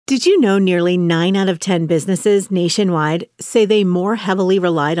Did you know nearly 9 out of 10 businesses nationwide say they more heavily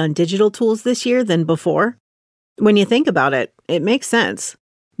relied on digital tools this year than before? When you think about it, it makes sense.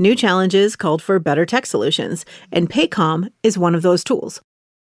 New challenges called for better tech solutions, and Paycom is one of those tools.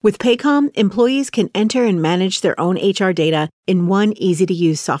 With Paycom, employees can enter and manage their own HR data in one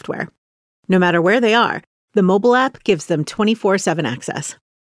easy-to-use software. No matter where they are, the mobile app gives them 24/7 access.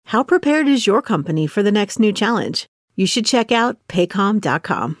 How prepared is your company for the next new challenge? You should check out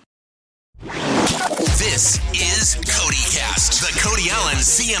Paycom.com. This is CodyCast, the Cody Allen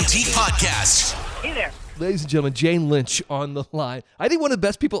CMT podcast. Hey there. Ladies and gentlemen, Jane Lynch on the line. I think one of the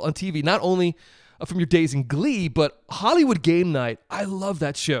best people on TV, not only from your days in Glee, but Hollywood Game Night. I love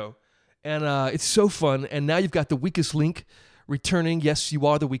that show. And it's so fun. And now you've got The Weakest Link returning. Yes, you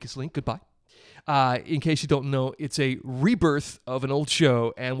are The Weakest Link. Goodbye. In case you don't know, it's a rebirth of an old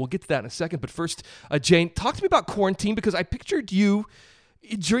show, and we'll get to that in a second. But first, Jane, talk to me about quarantine, because I pictured you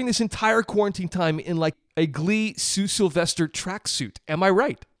during this entire quarantine time in like a Glee Sue Sylvester tracksuit. Am I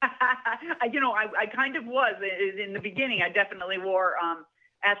right? I kind of was. In the beginning, I definitely wore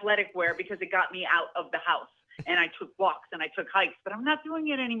athletic wear because it got me out of the house. And I took walks and I took hikes, but I'm not doing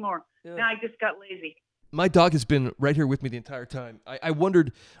it anymore. Yeah. Now I just got lazy. My dog has been right here with me the entire time. I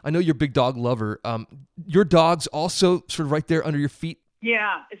wondered, I know you're a big dog lover. Your dog's also sort of right there under your feet?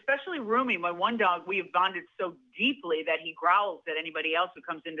 Yeah, especially Rumi. My one dog, we have bonded so deeply that he growls at anybody else who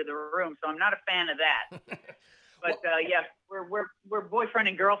comes into the room. So I'm not a fan of that. But yeah, we're boyfriend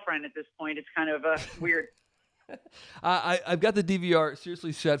and girlfriend at this point. It's kind of weird. I've got the DVR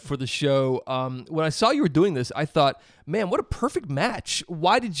seriously set for the show. When I saw you were doing this, I thought, man, what a perfect match.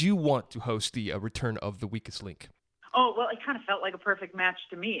 Why did you want to host the return of The Weakest Link? Oh, well, it kind of felt like a perfect match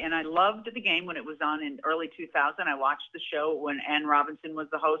to me. And I loved the game when it was on in early 2000. I watched the show when Ann Robinson was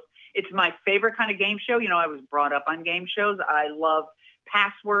the host. It's my favorite kind of game show. You know, I was brought up on game shows. I love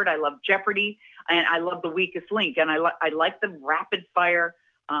Password. I love Jeopardy. And I love The Weakest Link. And I like the rapid fire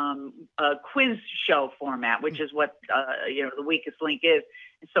quiz show format, which is what The Weakest Link is.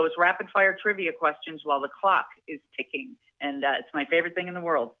 And so it's rapid fire trivia questions while the clock is ticking, and it's my favorite thing in the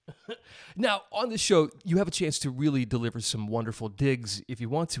world. Now, on this show, you have a chance to really deliver some wonderful digs if you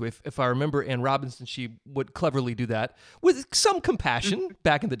want to. If I remember Ann Robinson, she would cleverly do that with some compassion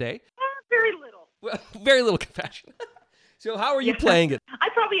back in the day. Very little. Well, very little compassion. So how are you playing it? I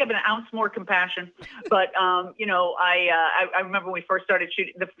probably have an ounce more compassion, but I remember when we first started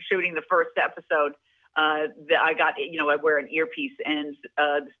shooting the first episode. I got I wear an earpiece, and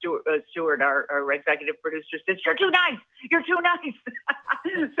Stuart, our executive producer, says, "You're too nice. You're too nice."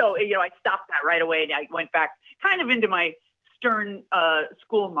 So I stopped that right away, and I went back kind of into my stern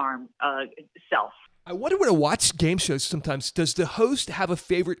schoolmarm self. I wonder when I watch game shows sometimes, does the host have a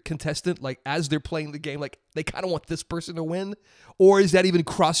favorite contestant, like as they're playing the game, like they kind of want this person to win? Or is that even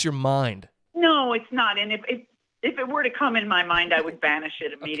cross your mind? No, it's not. And if it were to come in my mind, I would banish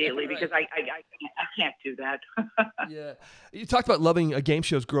it immediately. Okay, right. Because I can't do that. Yeah. You talked about loving game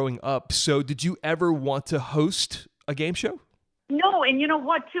shows growing up. So did you ever want to host a game show? No, and you know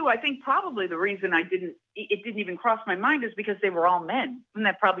what, too? I think probably the reason it didn't even cross my mind is because they were all men. And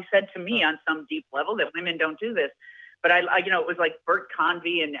that probably said to me on some deep level that women don't do this. But it was like Bert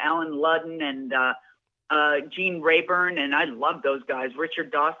Convy and Alan Ludden and Gene Rayburn, and I loved those guys.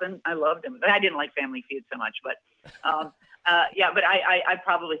 Richard Dawson, I loved him. I didn't like Family Feud so much, but but I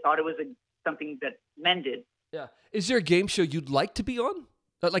probably thought it was something that men did. Yeah. Is there a game show you'd like to be on,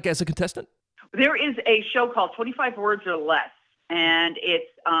 like as a contestant? There is a show called 25 Words or Less. And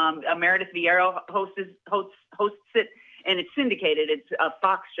it's Meredith Vieira hosts it, and it's syndicated. It's a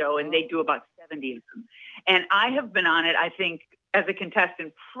Fox show, and they do about 70 of them. And I have been on it, I think, as a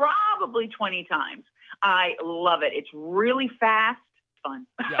contestant, probably 20 times. I love it. It's really fast, fun.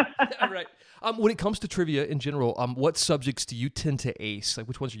 Yeah, right. When it comes to trivia in general, what subjects do you tend to ace? Like,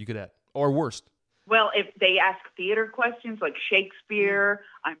 which ones are you good at, or worst? Well, if they ask theater questions like Shakespeare,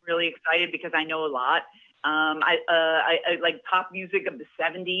 I'm really excited because I know a lot. I like pop music of the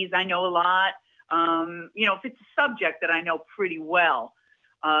 70s. I know a lot. If it's a subject that I know pretty well.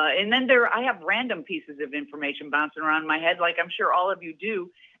 And then I have random pieces of information bouncing around my head, like I'm sure all of you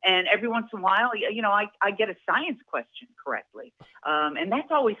do. And every once in a while, I get a science question correctly. And that's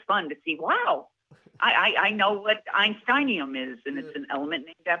always fun to see. Wow, I know what Einsteinium is, and it's an element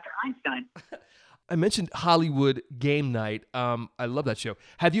named after Einstein. I mentioned Hollywood Game Night. I love that show.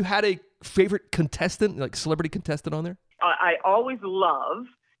 Have you had a favorite contestant, like celebrity contestant on there? I always love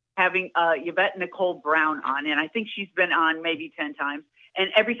having Yvette Nicole Brown on, and I think she's been on maybe 10 times. And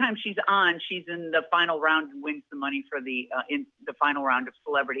every time she's on, she's in the final round and wins the money for in the final round of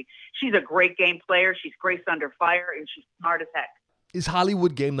Celebrity. She's a great game player. She's Grace Under Fire, and she's smart as heck. Is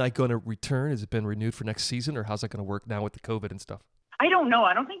Hollywood Game Night going to return? Has it been renewed for next season, or how's that going to work now with the COVID and stuff? I don't know.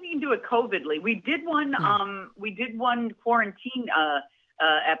 I don't think we can do it COVIDly. We did one. We did one quarantine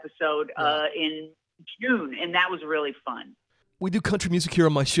episode in June, and that was really fun. We do country music here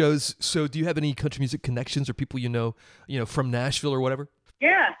on my shows. So, do you have any country music connections or people you know from Nashville or whatever?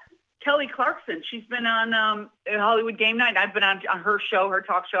 Yeah, Kelly Clarkson. She's been on Hollywood Game Night. I've been on her show, her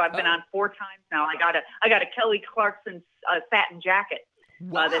talk show. I've been on 4 times now. I got a Kelly Clarkson satin jacket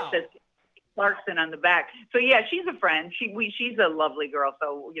that says Clarkson on the back. So yeah, she's a friend. She's a lovely girl.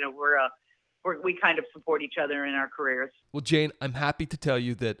 So we kind of support each other in our careers. Well, Jane, I'm happy to tell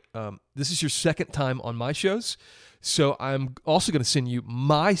you that this is your second time on my shows. So I'm also going to send you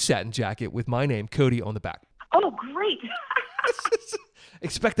my satin jacket with my name, Cody, on the back. Oh, great!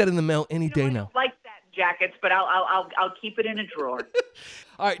 Expect that in the mail any day now. I like satin jackets, but I'll keep it in a drawer.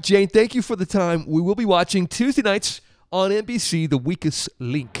 All right, Jane, thank you for the time. We will be watching Tuesday nights on NBC, The Weakest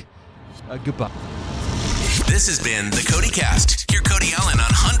Link. Goodbye. This has been the Cody Cast. Hear Cody Allen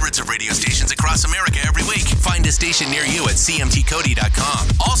on hundreds of radio stations across America every week. Find a station near you at cmtcody.com.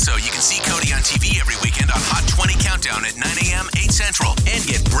 Also, you can see Cody on TV every weekend on Hot 20 Countdown at 9 a.m., 8 Central. And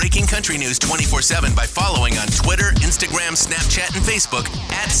get breaking country news 24/7 by following on Twitter, Instagram, Snapchat, and Facebook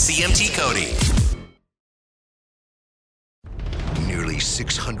at CMT Cody. Nearly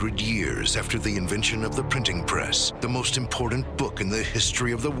 600 years after the invention of the printing press, the most important book in the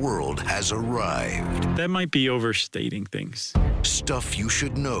history of the world has arrived. That might be overstating things. Stuff You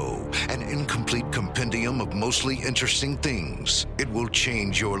Should Know, an incomplete compendium of mostly interesting things. It will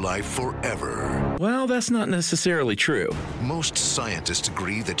change your life forever. Well, that's not necessarily true. Most scientists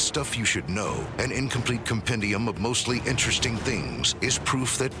agree that Stuff You Should Know, an incomplete compendium of mostly interesting things, is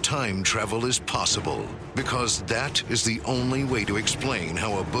proof that time travel is possible. Because that is the only way to explain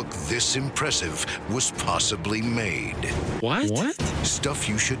how a book this impressive was possibly made. What? Stuff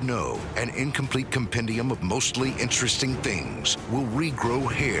You Should Know, an incomplete compendium of mostly interesting things, will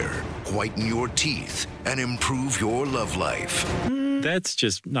regrow hair, whiten your teeth, and improve your love life. That's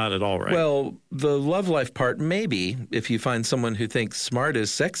just not at all right. Well, the love life part, maybe, if you find someone who thinks smart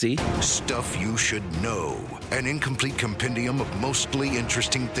is sexy. Stuff You Should Know, an incomplete compendium of mostly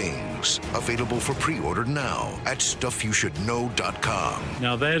interesting things. Available for pre-order now at stuffyoushouldknow.com.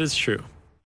 Now that is true.